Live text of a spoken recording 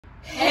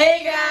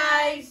Hey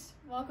guys!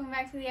 Welcome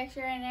back to the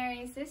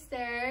Extraordinary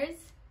Sisters.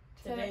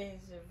 Today's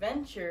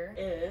adventure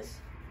is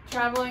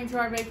traveling to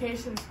our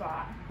vacation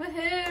spot.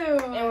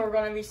 Woohoo! and we're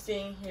going to be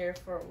staying here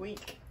for a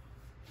week.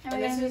 And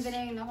we're going to be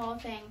videoing the whole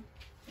thing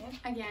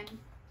again.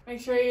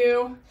 Make sure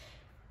you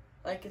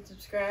like and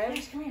subscribe.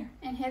 come here.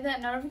 And hit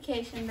that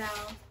notification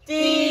bell.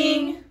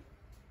 Ding!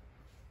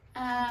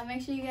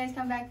 Make sure you guys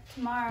come back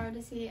tomorrow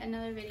to see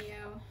another video.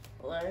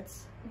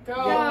 Let's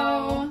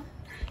Go.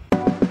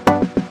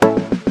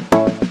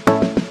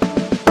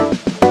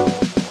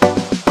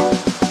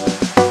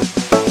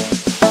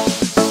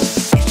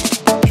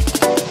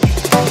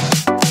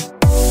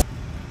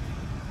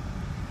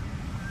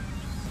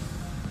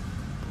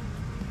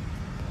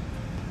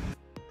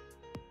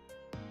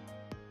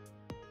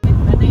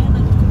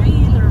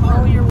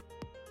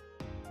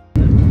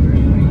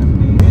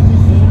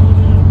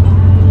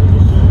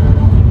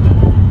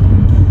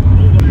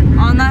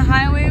 On the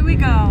highway we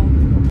go.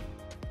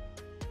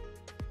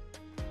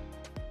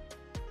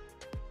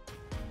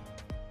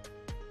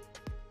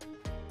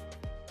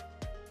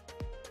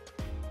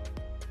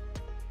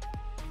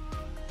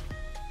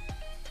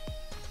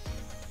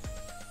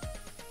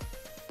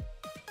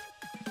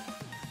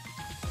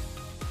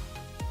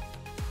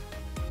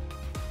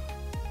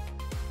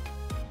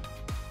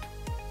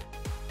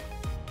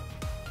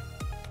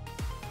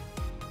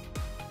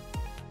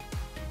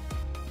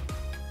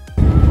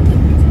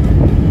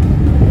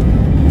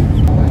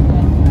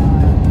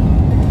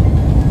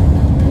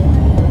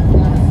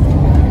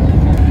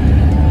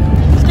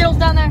 Skittles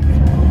down there.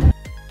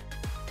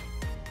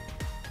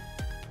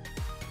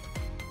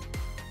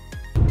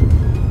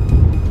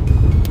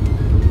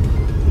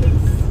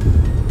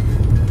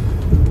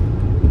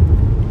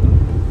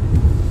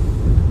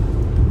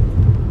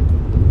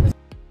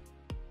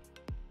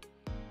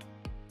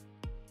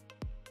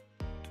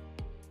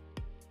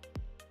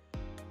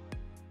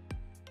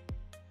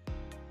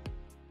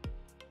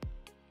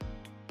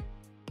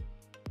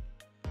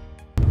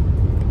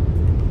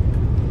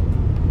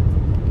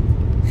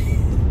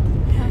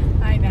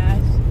 Hi,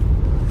 Nash.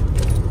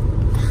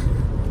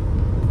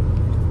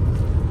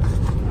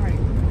 All right.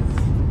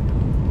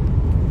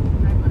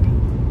 Hi, buddy.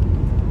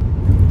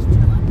 Just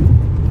chilling.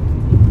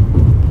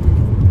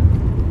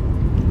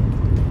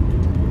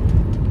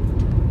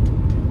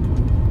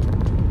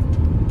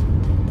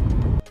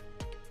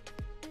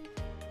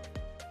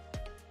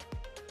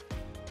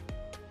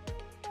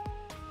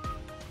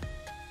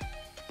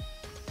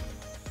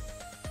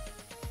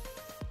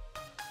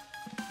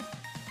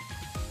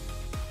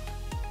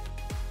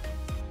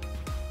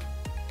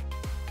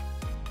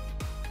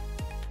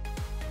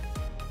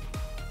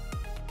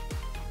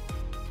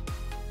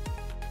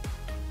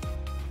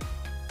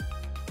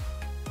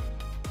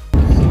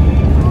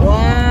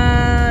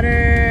 Water.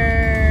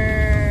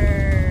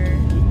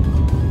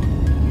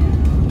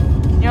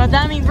 You know what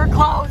that means? We're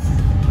close.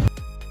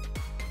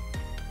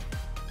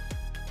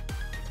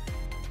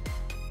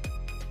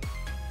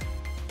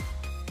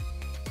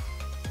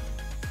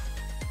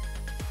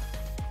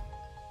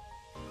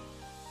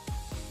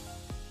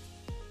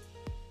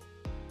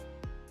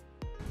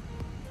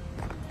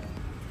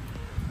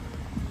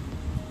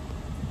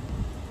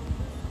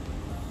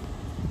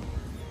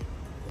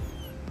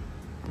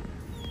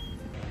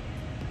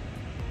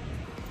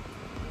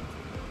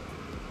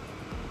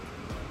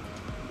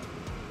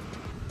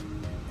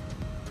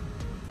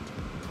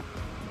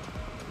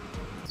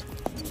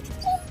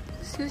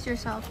 Excuse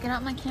yourself. Get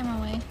out my camera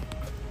way.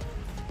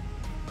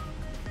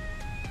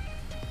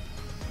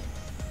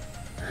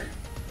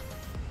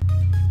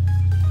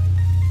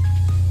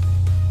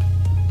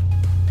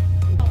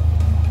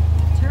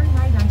 Turn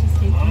right onto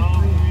State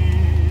Route 3.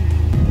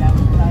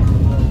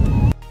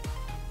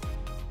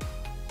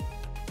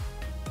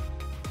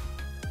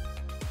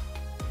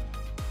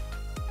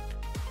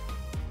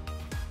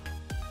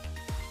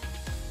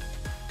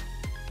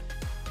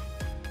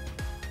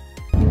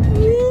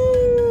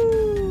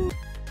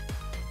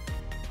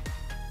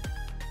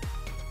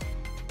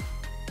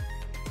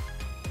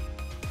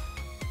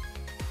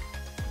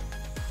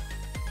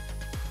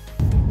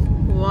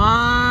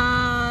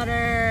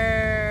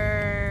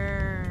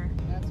 Water.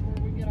 That's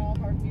where we get all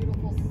of our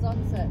beautiful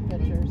sunset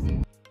pictures.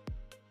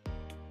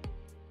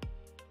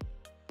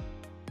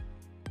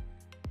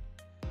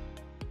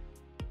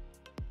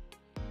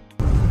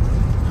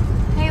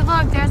 Hey,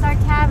 look, there's our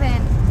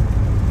cabin.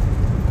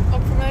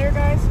 Look familiar,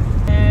 guys?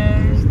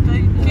 There's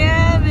the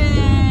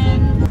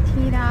cabin.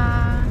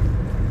 Tita.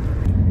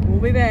 We'll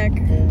be back.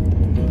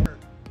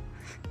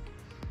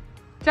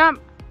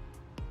 Jump.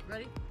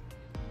 Ready?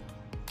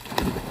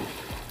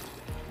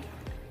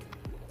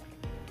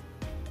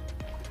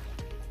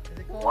 Is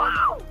it cold?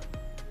 Wow.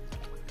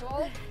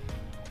 Cold?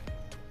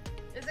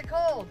 Is it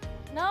cold?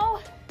 No.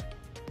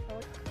 You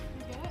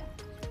get it?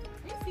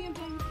 You seeing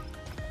things?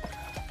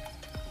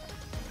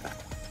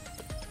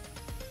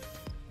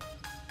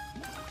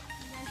 You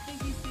guys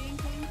think he's seeing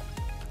things?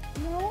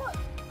 No.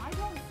 I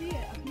don't see it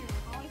up here.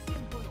 All I see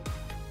is blue.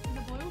 See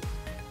the blue?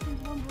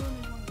 There's one blue and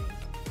there's one green.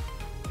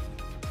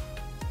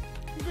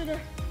 You did it.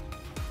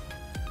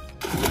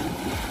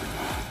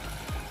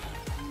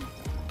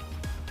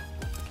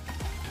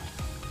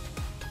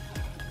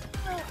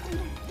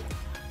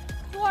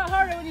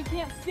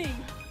 can't see.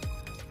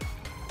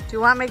 Do you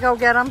want me to go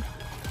get them?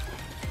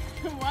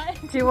 What?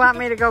 Do you want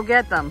me to go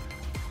get them?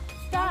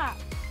 Stop.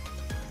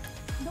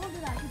 Don't do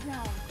that. Get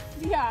down.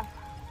 Yeah.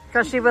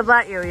 Because she would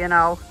let you, you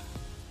know.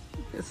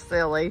 It's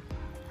silly.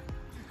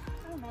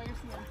 I don't know what you're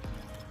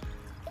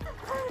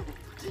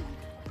seeing.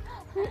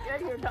 Yeah,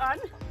 you're done.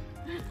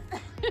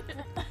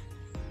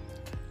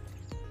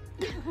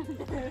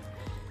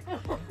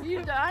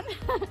 You done?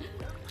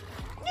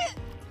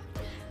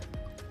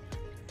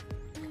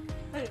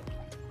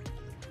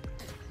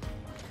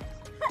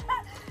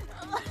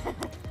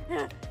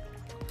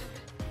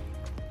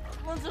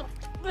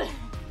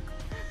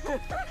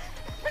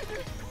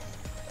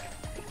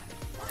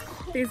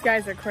 These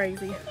guys are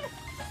crazy.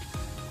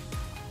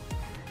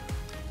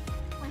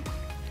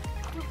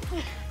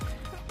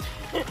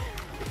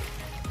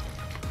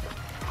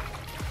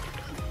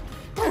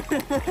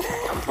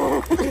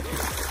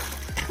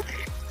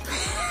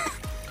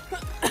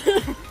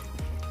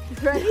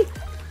 Ready?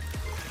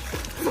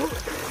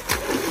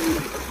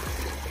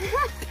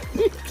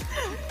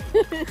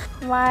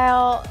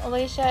 While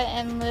Alicia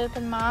and Luke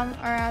and Mom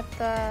are at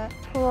the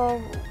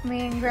pool,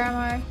 me and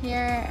Grandma are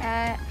here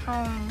at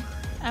home.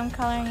 I'm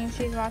coloring and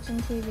she's watching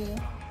TV.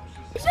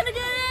 You should have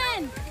get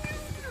in!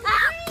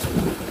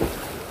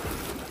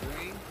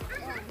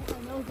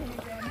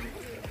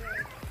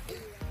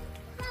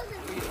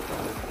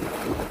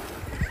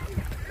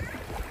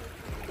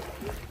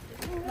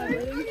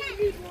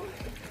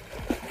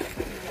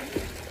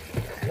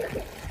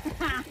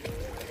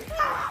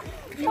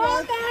 You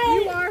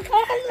are.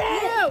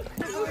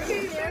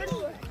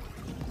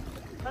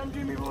 I'm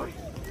Jimmy Boy.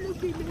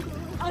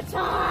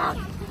 Attack!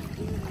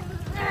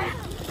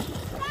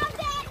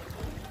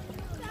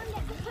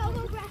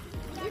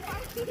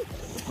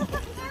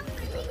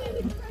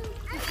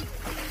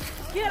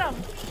 Get him!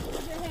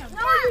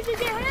 No, you should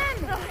get him!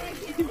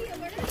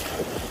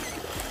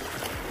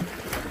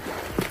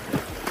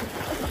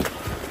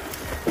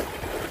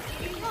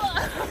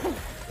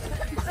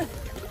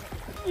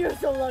 You're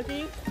so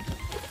lucky.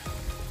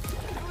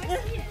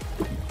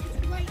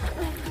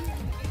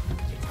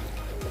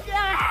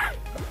 Yeah!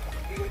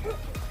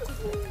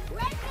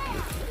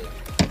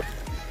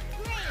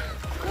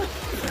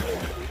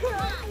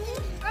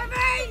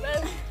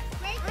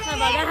 How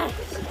about that?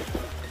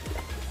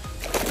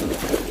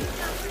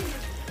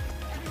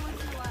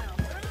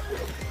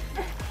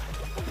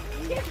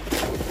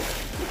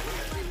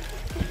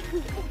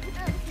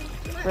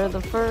 For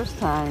the first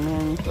time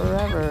in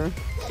forever,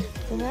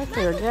 they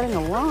actually are getting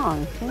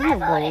along. Can you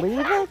believe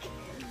it?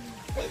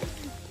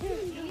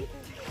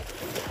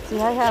 See,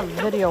 I have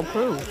video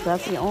proof.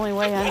 That's the only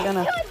way I'm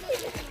gonna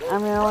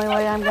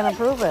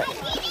prove it.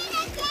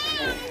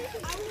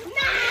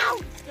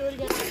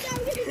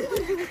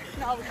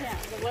 No, we can't.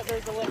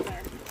 There's a lip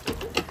there.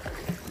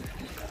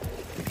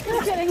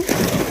 Just kidding.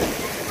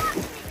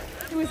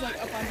 It was like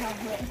up on top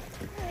of it.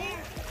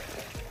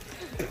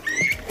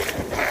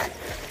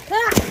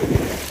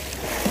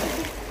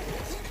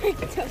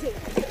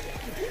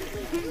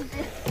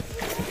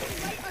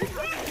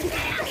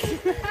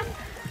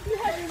 You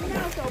had your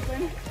mouth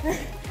open.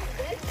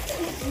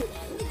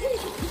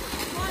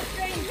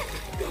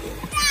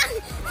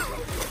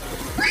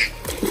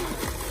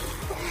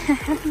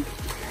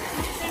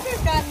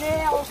 Scissors got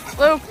nails.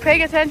 Luke, pay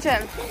attention.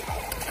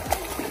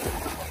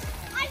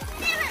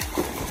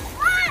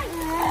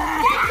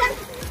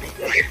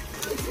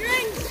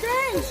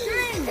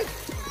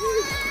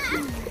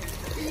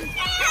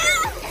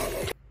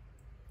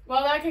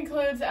 Well, that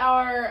concludes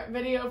our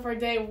video for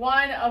day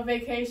 1 of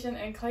vacation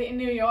in Clayton,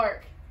 New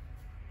York.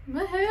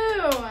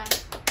 Woohoo!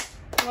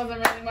 It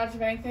wasn't really much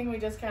of anything. We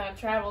just kind of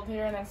traveled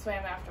here and then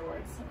swam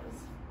afterwards.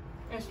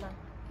 It was fun.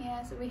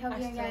 Yeah, so we hope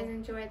you guys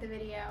enjoyed the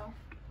video.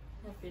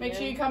 Make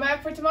sure you come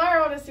back for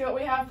tomorrow to see what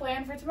we have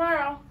planned for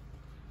tomorrow.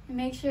 And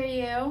make sure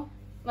you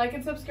Like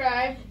and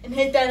subscribe. And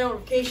hit that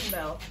notification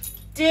bell.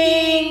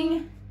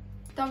 Ding!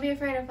 don't be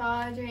afraid to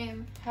follow a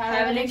dream.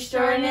 Have an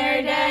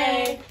extraordinary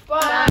day. Bye.